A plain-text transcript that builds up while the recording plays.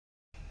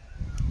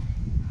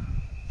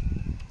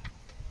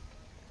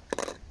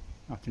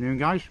Afternoon,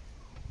 guys.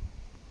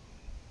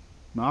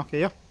 Mark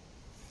here.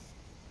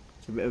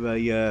 It's a bit of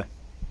a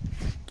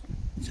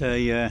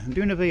I'm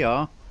doing a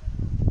VR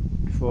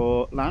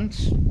for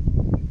Lance,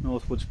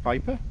 Northwoods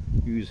piper,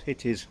 who's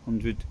hit his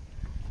 100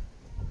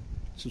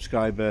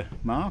 subscriber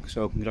mark,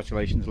 so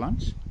congratulations,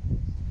 Lance.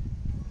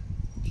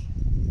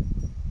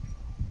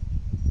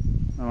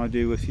 And I'll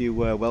do a few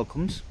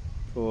welcomes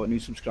for new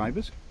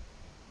subscribers.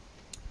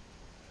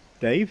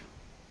 Dave,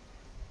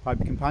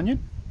 piper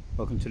companion,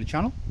 welcome to the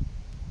channel.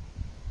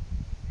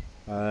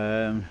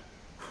 The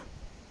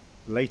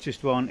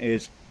latest one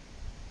is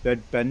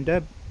Bed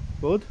Bender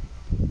Bud,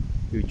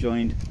 who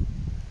joined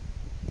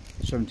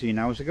 17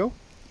 hours ago,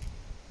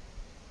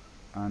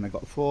 and I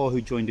got 4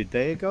 who joined a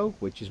day ago,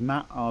 which is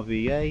Matt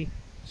RVA,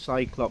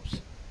 Cyclops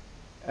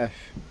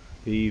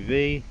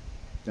FPV,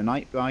 the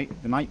Night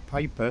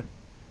Piper,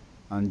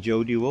 and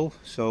Jody Wolf.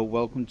 So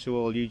welcome to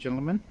all you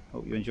gentlemen,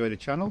 hope you enjoy the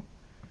channel.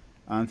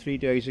 And 3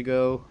 days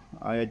ago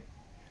I had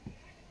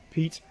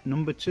Pete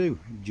number 2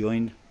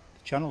 joined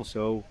the channel,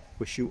 so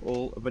wish you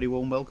all a very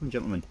warm welcome,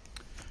 gentlemen.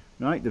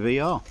 Right, the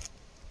VR.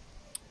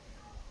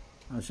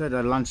 I said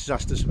Lance has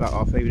asked us about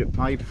our favourite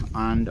pipe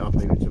and our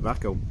favourite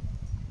tobacco.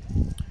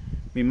 I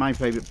mean, my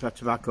favourite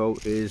tobacco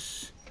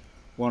is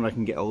one I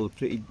can get hold of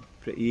pretty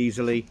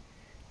easily.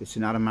 It's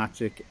an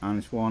aromatic, and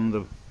it's one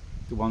of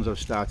the ones I've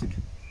started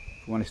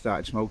when I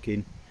started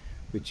smoking,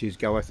 which is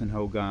Gareth and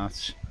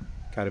Hogarth's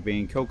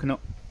Caribbean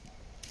Coconut.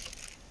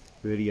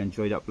 Really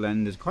enjoy that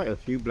blend. There's quite a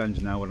few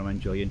blends now that I'm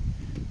enjoying,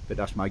 but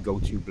that's my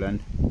go-to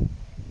blend.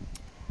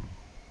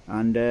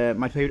 And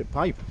my favourite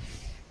pipe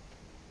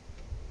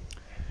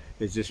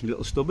is this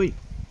little stubby,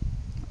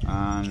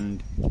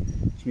 and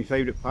it's my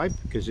favourite pipe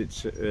because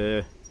it's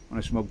when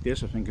I smoked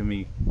this I think of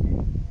me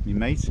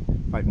mate,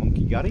 Pipe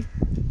Monkey Gary,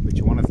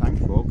 which I want to thank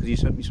for, because he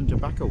sent me some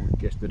tobacco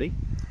yesterday,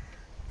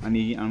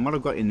 and what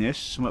I've got in this,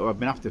 something I've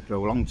been after for a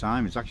long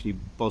time, is actually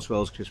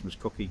Boswell's Christmas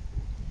Cookie,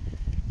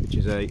 which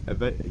is a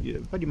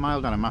very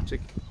mild aromatic.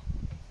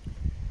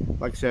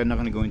 Like I said, I'm not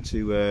going to go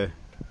into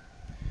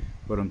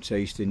what I'm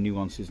tasting,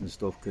 nuances and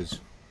stuff, because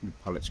the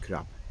palate's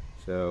crap,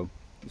 so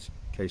just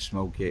in case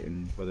smoke it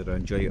and whether I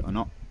enjoy it or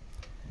not.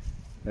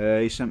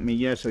 He sent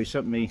me a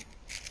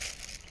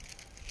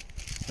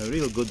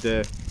real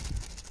good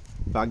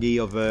baggie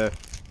of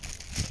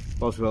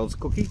Boswell's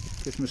cookie,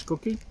 Christmas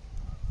cookie,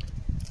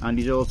 and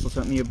he's also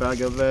sent me a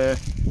bag of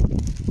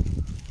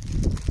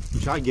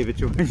which I give it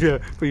to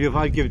him, but if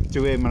I give it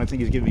to him and I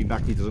think he's giving me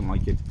back, he doesn't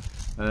like it,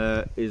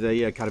 is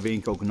a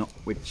Caribbean Coconut,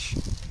 which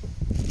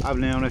I've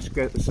now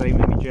got the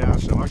same in the jar,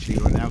 so I'm actually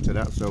running out of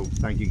that, so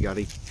thank you,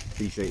 Gary,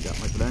 appreciate that,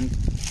 my friend.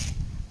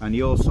 And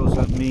he also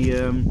sent me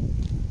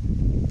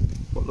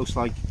what looks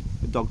like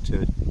a dog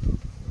turd.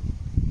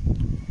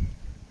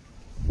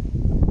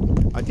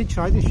 I did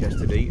try this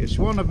yesterday. It's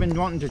one I've been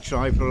wanting to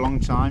try for a long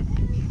time.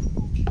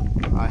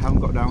 I haven't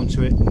got down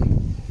to it,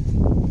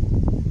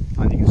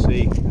 and you can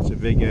see it's a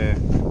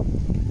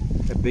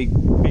big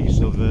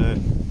piece of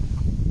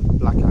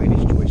Black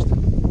Irish twist,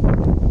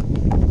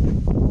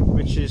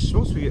 which is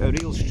supposed to be a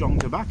real strong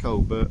tobacco,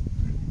 but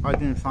I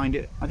didn't find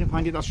it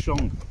that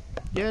strong.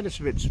 Yeah, it's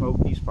a bit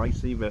smoky,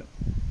 spicy, but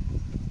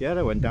yeah,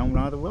 it went down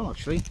rather well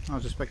actually. I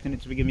was expecting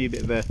it to give me a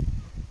bit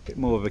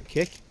more of a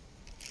kick,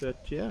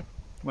 but yeah, it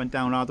went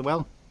down rather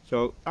well.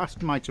 So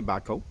that's my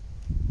tobacco.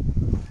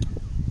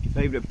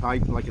 Favourite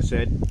pipe, like I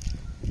said,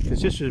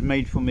 because this was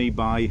made for me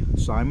by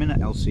Simon at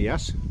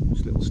LCS,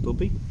 this little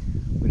stubby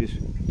with his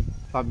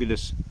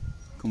fabulous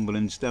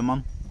Cumberland stem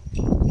on.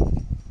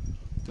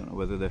 Don't know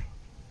whether the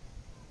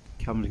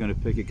camera's going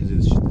to pick it because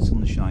the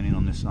sun's shining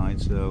on this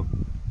side. So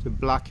it's a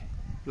black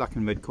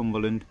and red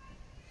Cumberland,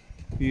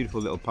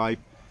 beautiful little pipe,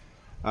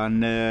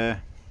 and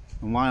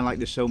why I like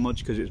this so much,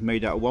 because it's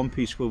made out of one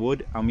piece of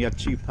wood, and we had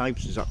 2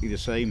 pipes exactly the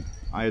same.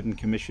 I had them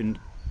commissioned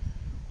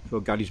for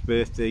Gary's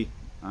birthday,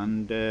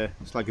 and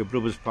it's like a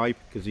brother's pipe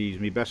because he's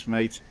my best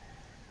mate,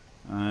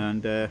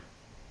 and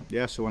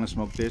yeah, so when I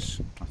smoke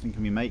this I think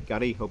of my mate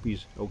Gary, hope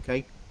he's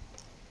okay.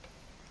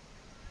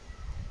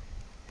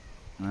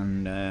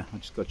 And I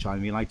just got to try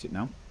and relight it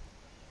now.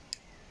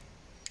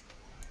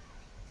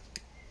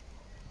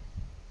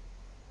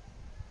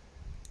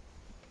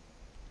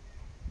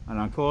 And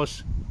of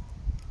course,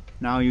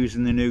 now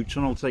using the new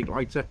tunnel take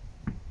lighter.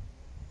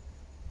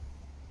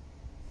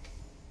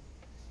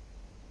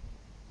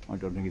 I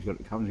don't think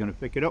the camera's going to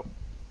pick it up,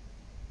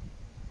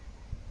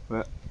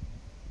 but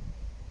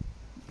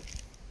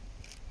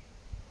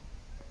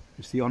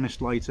it's the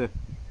Honest lighter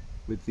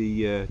with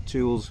the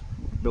tools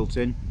built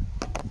in.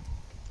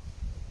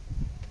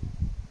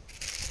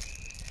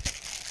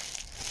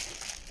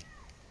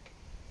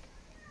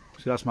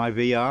 So that's my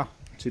VR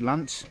to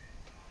Lance.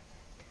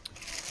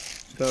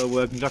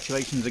 So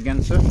congratulations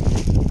again, sir,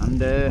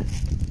 and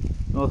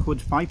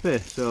Northwoods Piper.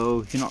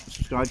 So if you're not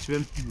subscribed to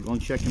him, go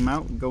and check him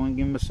out and go and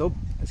give him a sub.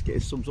 Let's get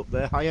his subs up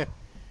there higher.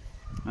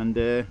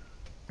 And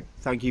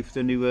thank you for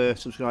the new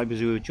subscribers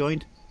who have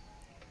joined.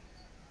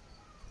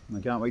 I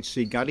can't wait to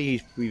see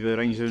Gary. We've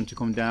arranged for him to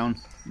come down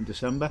in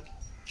December.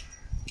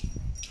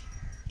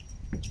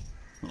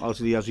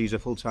 Obviously, as he's a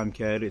full-time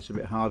carer, it's a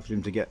bit hard for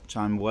him to get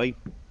time away.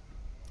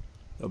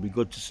 It'll be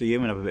good to see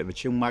him and have a bit of a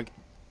chin wag.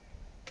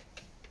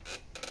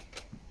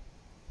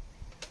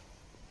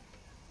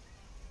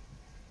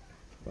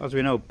 As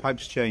we know,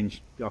 pipes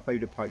change. Our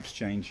favourite pipes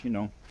change, you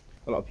know.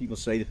 A lot of people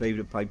say the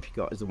favourite pipe you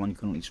got is the one you're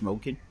currently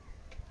smoking.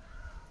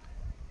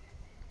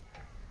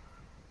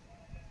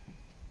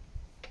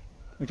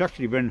 It's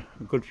actually been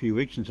a good few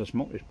weeks since I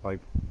smoked this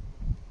pipe.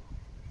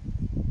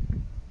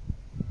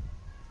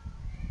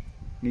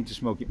 Need to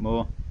smoke it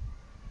more.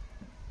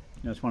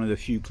 You know, it's one of the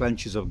few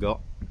clenches I've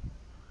got.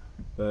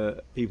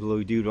 But people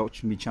who do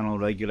watch my channel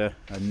regular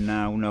and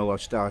now know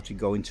I've started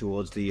going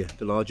towards the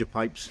larger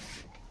pipes.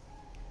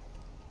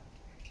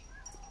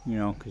 You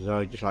know, because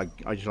I just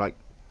like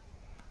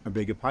a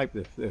bigger pipe.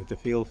 The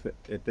feel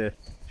it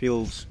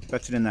feels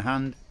better in the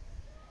hand.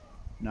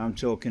 Now I'm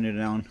talking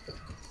around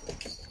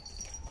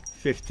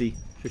 50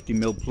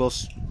 mil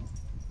plus.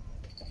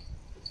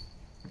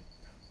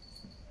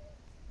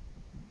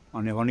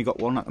 And I've only got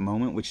one at the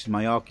moment, which is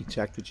my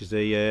Architect, which is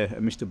a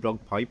Mr.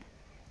 Brog pipe,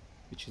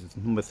 which is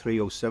number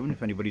 307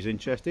 if anybody's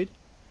interested.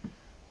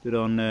 They're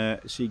on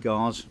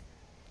Cigars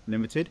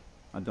Limited.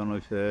 I don't know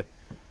if they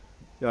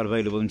are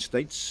available in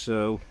States,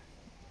 so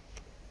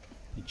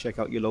you check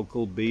out your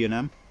local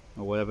B&M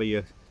or wherever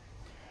you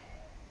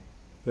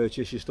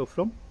purchase your stuff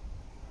from.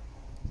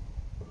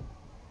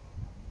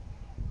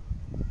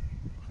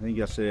 I think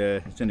that's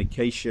it's an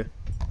acacia.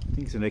 I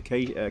think it's an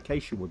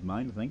acacia wood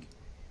mine, I think.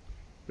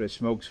 But it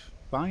smokes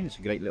fine. It's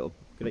a great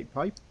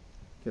pipe.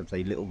 I can't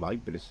say little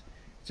pipe, but it's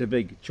a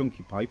big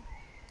chunky pipe.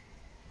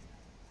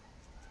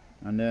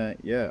 And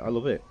yeah, I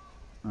love it.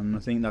 And I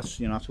think that's,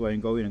 you know, that's where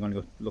I'm going. I'm going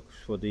to go look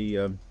for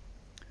the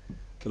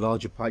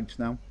larger pipes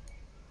now.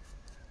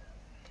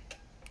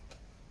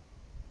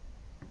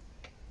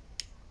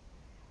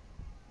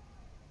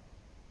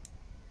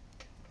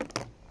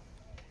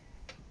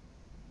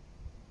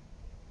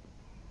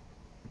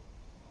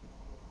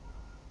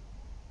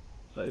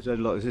 Like I said,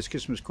 this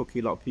Christmas cookie,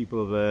 a lot of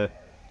people have,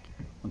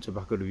 on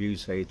tobacco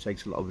reviews say it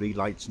takes a lot of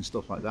relights and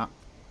stuff like that.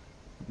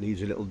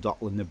 Leaves a little dot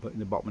in the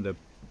bottom of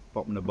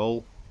the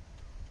bowl.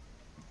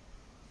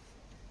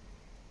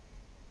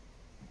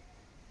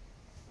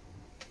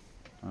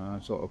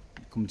 Sort of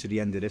coming to the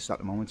end of this at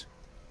the moment.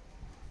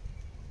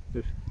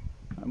 But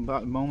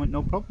at the moment,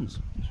 no problems.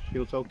 It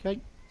feels okay.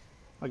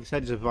 Like I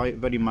said, it's a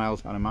very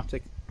mild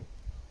aromatic.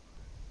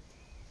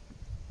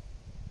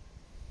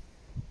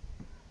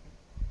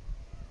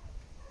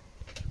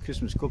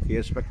 Christmas cookie, I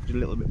expected a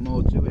little bit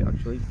more to it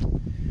actually.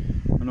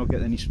 I'm not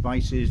getting any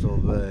spices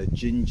or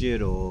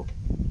ginger or,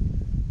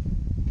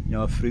 you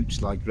know,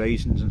 fruits like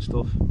raisins and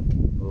stuff,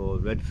 or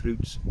red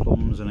fruits,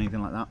 plums and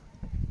anything like that.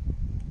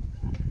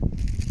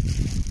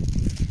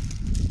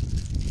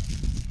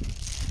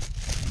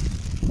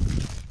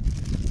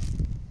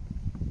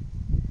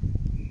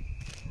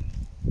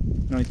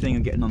 The only thing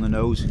I'm getting on the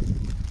nose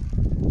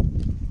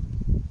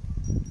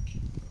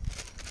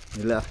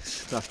is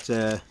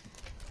that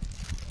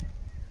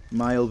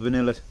mild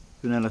vanilla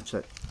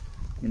tip.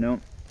 You know,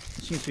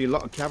 there seems to be a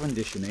lot of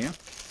Cavendish in here,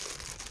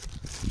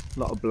 a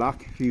lot of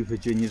black, a few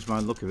Virginias by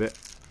the look of it.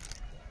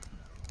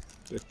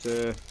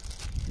 But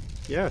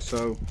yeah,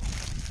 so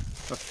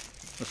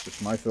that's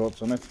just my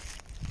thoughts on it.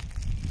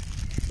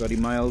 Very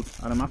mild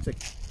aromatic.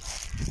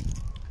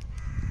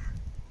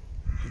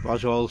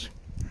 As always,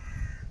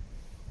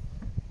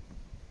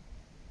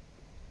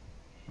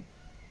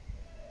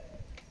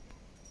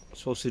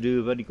 supposed to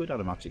do very good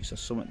aromatics.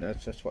 That's something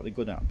that's what they're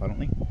good at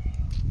apparently.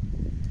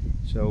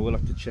 So we'll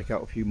have to check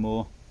out a few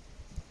more.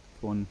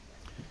 Go and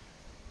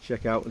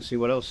check out and see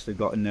what else they've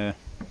got in their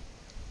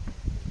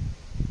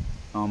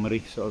armoury,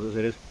 sort of as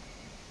it is.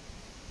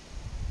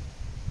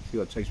 See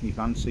what takes me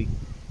fancy.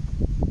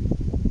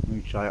 Let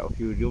me try out a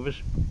few of the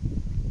others.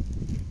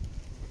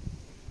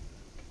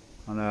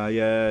 And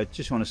I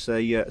just want to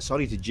say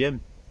sorry to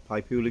Jim,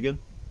 Pipe Hooligan.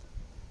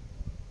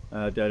 We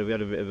had a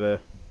bit of a,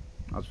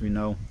 as we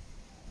know,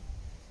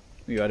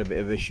 we had a bit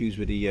of issues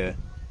with the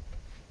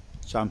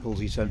samples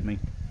he sent me.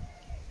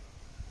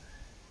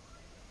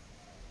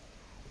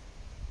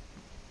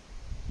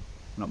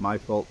 Not my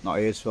fault, not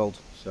his fault,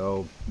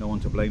 so no one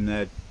to blame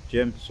there,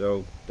 Jim.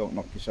 So don't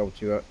knock yourself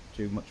too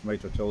much,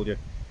 mate. I told you,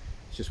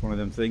 it's just one of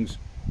them things.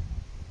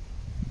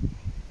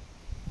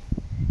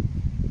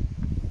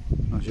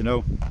 As you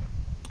know,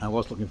 I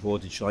was looking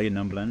forward to trying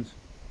them blends,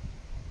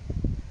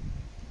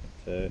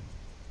 but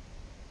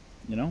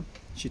you know,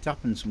 shit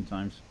happens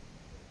sometimes.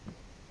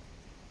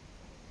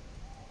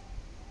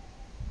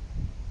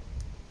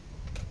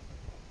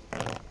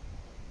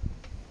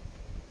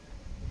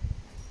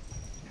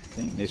 I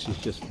think this is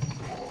just,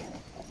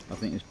 I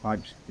think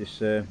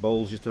this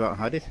bowl's just about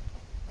had it.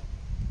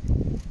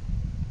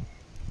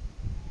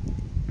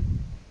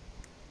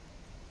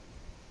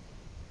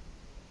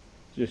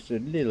 Just a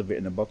little bit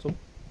in the bottom.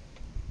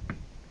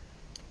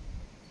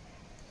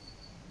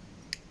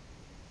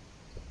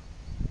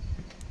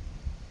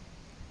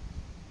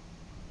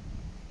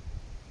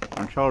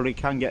 I'm sure it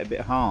can get a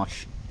bit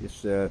harsh,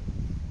 this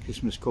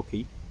Christmas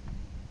cookie.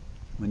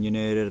 when you're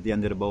near the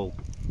end of the bowl.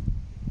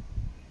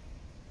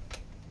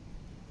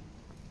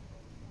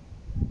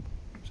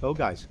 So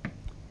guys,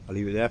 I'll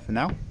leave it there for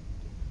now.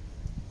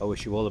 I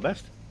wish you all the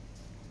best.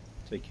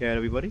 Take care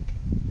everybody.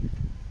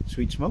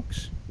 Sweet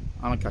smokes,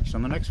 and I'll catch you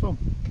on the next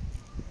one.